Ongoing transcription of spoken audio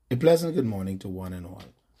pleasant good morning to one and all,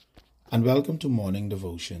 and welcome to morning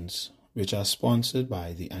devotions, which are sponsored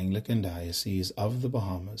by the Anglican Diocese of the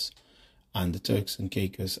Bahamas and the Turks and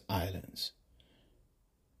Caicos Islands.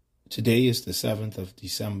 Today is the 7th of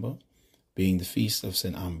December, being the feast of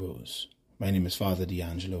St. Ambrose. My name is Father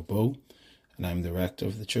DeAngelo Bowe, and I'm the rector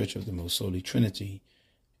of the Church of the Most Holy Trinity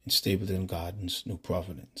in Stapleton Gardens, New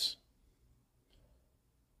Providence.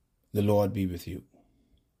 The Lord be with you.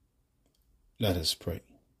 Let us pray.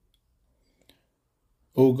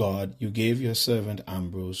 O God, you gave your servant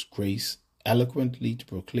Ambrose grace eloquently to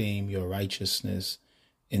proclaim your righteousness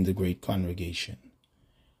in the great congregation,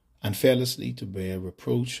 and fearlessly to bear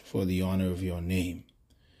reproach for the honor of your name.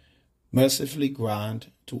 Mercifully grant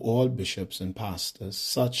to all bishops and pastors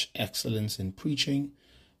such excellence in preaching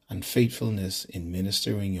and faithfulness in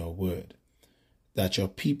ministering your word, that your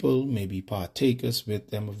people may be partakers with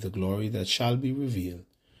them of the glory that shall be revealed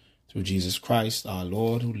through Jesus Christ our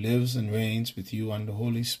Lord, who lives and reigns with you and the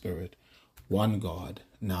Holy Spirit, one God,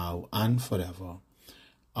 now and forever.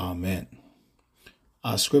 Amen.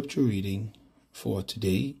 Our scripture reading for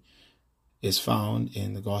today is found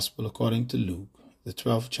in the Gospel according to Luke, the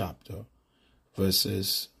 12th chapter,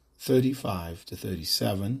 verses 35 to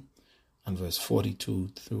 37 and verse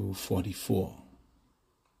 42 through 44.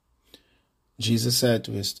 Jesus said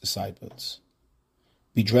to his disciples,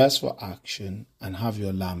 "Be dressed for action and have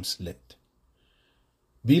your lamps lit.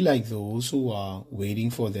 Be like those who are waiting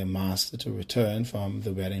for their master to return from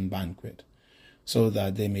the wedding banquet, so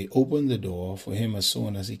that they may open the door for him as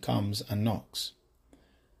soon as he comes and knocks.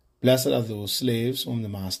 Blessed are those slaves whom the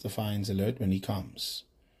master finds alert when he comes.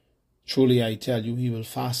 Truly I tell you, he will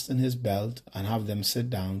fasten his belt and have them sit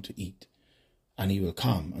down to eat, and he will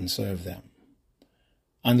come and serve them."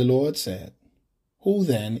 And the Lord said, "Who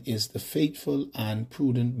then is the faithful and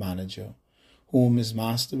prudent manager, whom his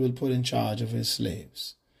master will put in charge of his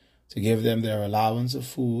slaves, to give them their allowance of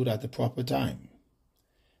food at the proper time?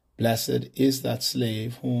 Blessed is that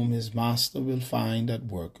slave whom his master will find at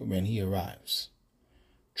work when he arrives.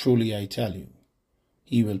 Truly I tell you,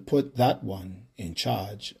 he will put that one in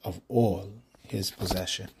charge of all his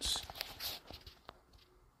possessions."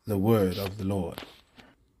 The word of the Lord.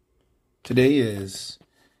 Today is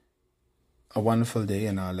a wonderful day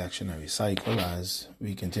in our lectionary cycle as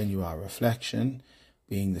we continue our reflection,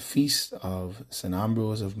 being the feast of St.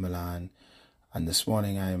 Ambrose of Milan. And this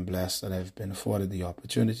morning I am blessed that I've been afforded the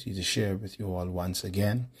opportunity to share with you all once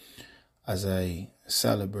again as I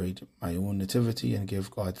celebrate my own nativity and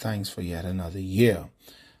give God thanks for yet another year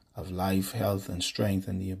of life, health, and strength,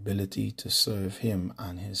 and the ability to serve him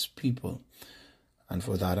and his people. And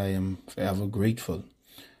for that I am forever grateful,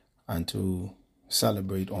 and to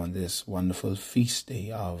celebrate on this wonderful feast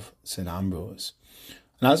day of St. Ambrose.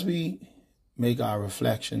 And as we make our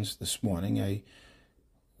reflections this morning, I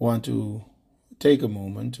want to take a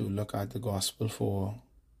moment to look at the gospel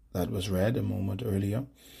that was read a moment earlier.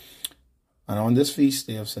 And on this feast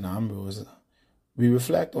day of St. Ambrose, we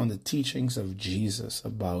reflect on the teachings of Jesus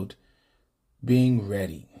about being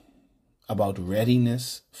ready, about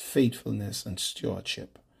readiness, faithfulness, and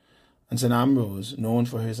stewardship. And St. Ambrose, known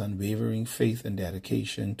for his unwavering faith and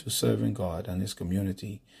dedication to serving God and his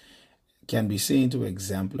community, can be seen to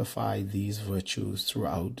exemplify these virtues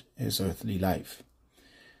throughout his earthly life.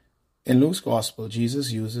 In Luke's Gospel,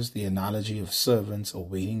 Jesus uses the analogy of servants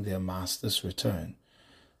awaiting their master's return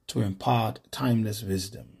to impart timeless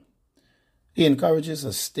wisdom. He encourages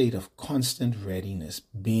a state of constant readiness,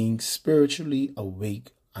 being spiritually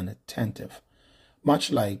awake and attentive,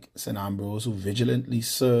 much like St. Ambrose, who vigilantly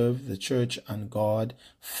served the church and God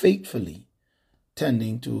faithfully,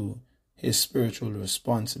 tending to his spiritual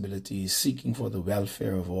responsibilities, seeking for the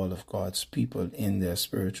welfare of all of God's people in their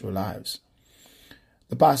spiritual lives.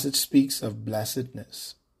 The passage speaks of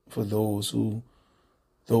blessedness for those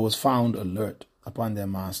found alert upon their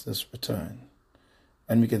master's return.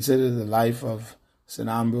 When we consider the life of St.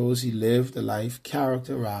 Ambrose, he lived a life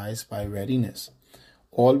characterized by readiness,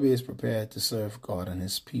 always prepared to serve God and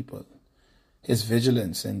his people. His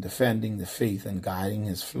vigilance in defending the faith and guiding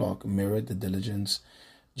his flock mirrored the diligence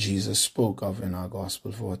Jesus spoke of in our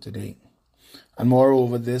gospel for today. And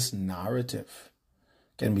moreover, this narrative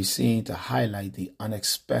can be seen to highlight the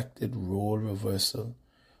unexpected role reversal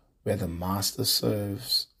where the master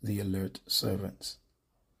serves the alert servants.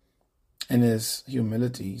 In his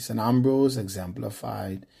humility, St. Ambrose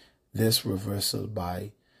exemplified this reversal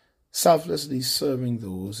by selflessly serving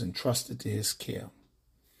those entrusted to his care.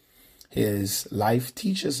 His life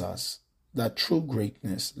teaches us that true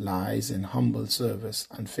greatness lies in humble service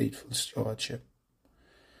and faithful stewardship.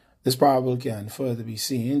 This parable can further be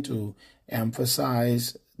seen to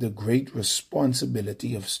emphasize the great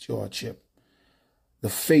responsibility of stewardship, the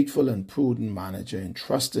faithful and prudent manager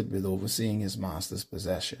entrusted with overseeing his master's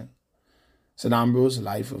possession. St. Ambrose's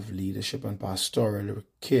life of leadership and pastoral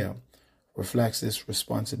care reflects this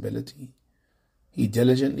responsibility. He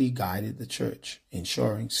diligently guided the church,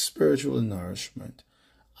 ensuring spiritual nourishment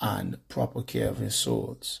and proper care of his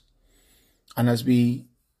souls. And as we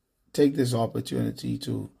take this opportunity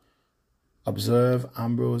to observe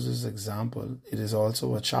Ambrose's example, it is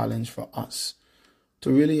also a challenge for us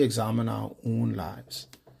to really examine our own lives,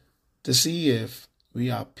 to see if we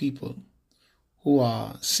are people who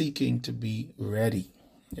are seeking to be ready.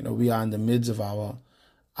 We are in the midst of our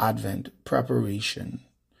Advent preparation,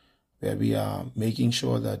 where we are making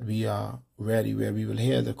sure that we are ready, where we will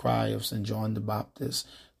hear the cry of St. John the Baptist,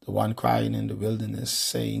 the one crying in the wilderness,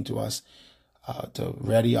 saying to us to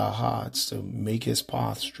ready our hearts, to make his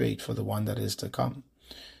path straight for the one that is to come.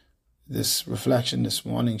 This reflection this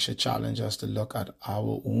morning should challenge us to look at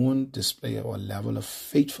our own display, our level of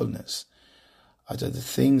faithfulness to the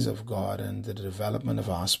things of God and the development of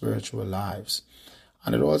our spiritual lives.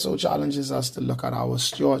 And it also challenges us to look at our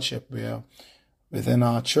stewardship, where within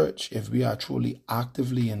our church, if we are truly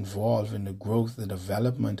actively involved in the growth, the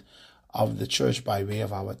development of the church by way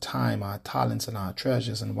of our time, our talents, and our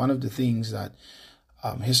treasures. And one of the things that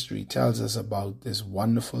history tells us about this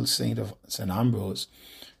wonderful saint of St. Ambrose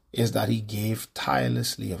is that he gave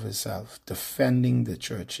tirelessly of himself, defending the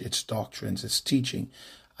church, its doctrines, its teaching,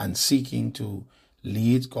 and seeking to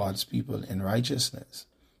lead God's people in righteousness.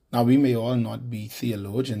 Now, we may all not be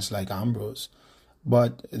theologians like Ambrose,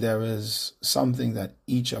 but there is something that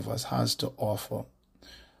each of us has to offer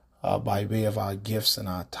by way of our gifts and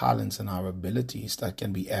our talents and our abilities that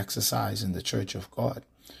can be exercised in the church of God.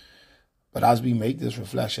 But as we make this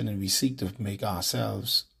reflection and we seek to make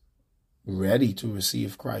ourselves ready to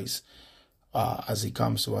receive Christ as he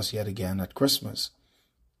comes to us yet again at Christmas,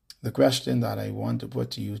 the question that I want to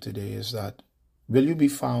put to you today is that, will you be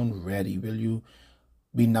found ready? Will you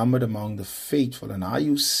be numbered among the faithful? And are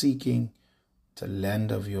you seeking to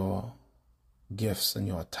lend of your gifts and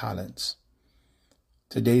your talents?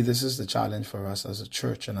 Today, this is the challenge for us as a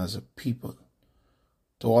church and as a people,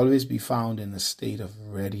 to always be found in a state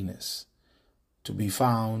of readiness, to be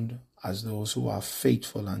found as those who are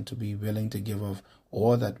faithful and to be willing to give of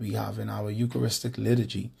all that we have in our Eucharistic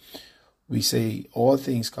liturgy. We say, all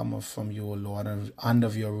things come from you, O Lord, and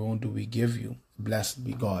of your own do we give you. Blessed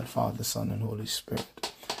be God, Father, Son, and Holy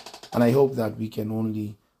Spirit. And I hope that we can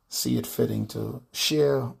only see it fitting to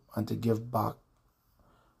share and to give back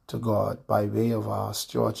to God by way of our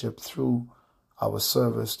stewardship through our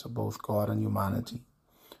service to both God and humanity,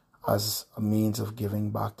 as a means of giving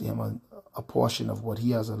back to him a portion of what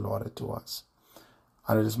he has allotted to us.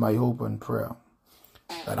 And it is my hope and prayer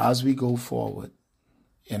that as we go forward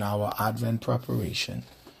in our Advent preparation,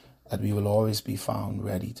 that we will always be found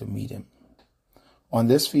ready to meet him. On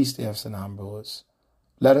this feast day of St. Ambrose,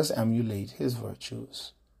 let us emulate his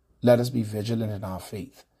virtues. Let us be vigilant in our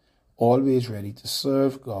faith, always ready to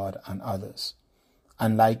serve God and others.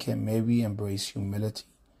 And like him, may we embrace humility,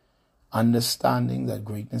 understanding that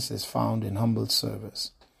greatness is found in humble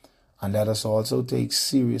service. And let us also take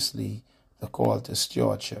seriously the call to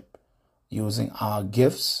stewardship, using our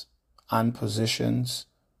gifts and positions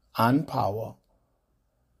and power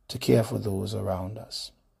to care for those around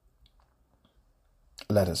us.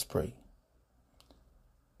 Let us pray.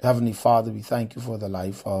 Heavenly Father, we thank you for the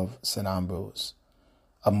life of St. Ambrose,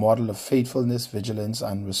 a model of faithfulness, vigilance,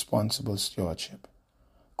 and responsible stewardship.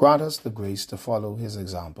 Grant us the grace to follow his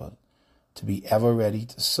example, to be ever ready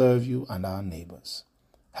to serve you and our neighbors.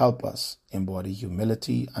 Help us embody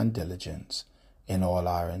humility and diligence in all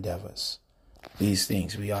our endeavors. These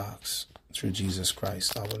things we ask through Jesus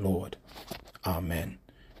Christ our Lord. Amen.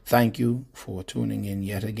 Thank you for tuning in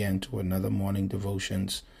yet again to another morning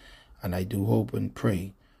devotions, and I do hope and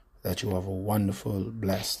pray that you have a wonderful,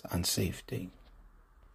 blessed, and safe day.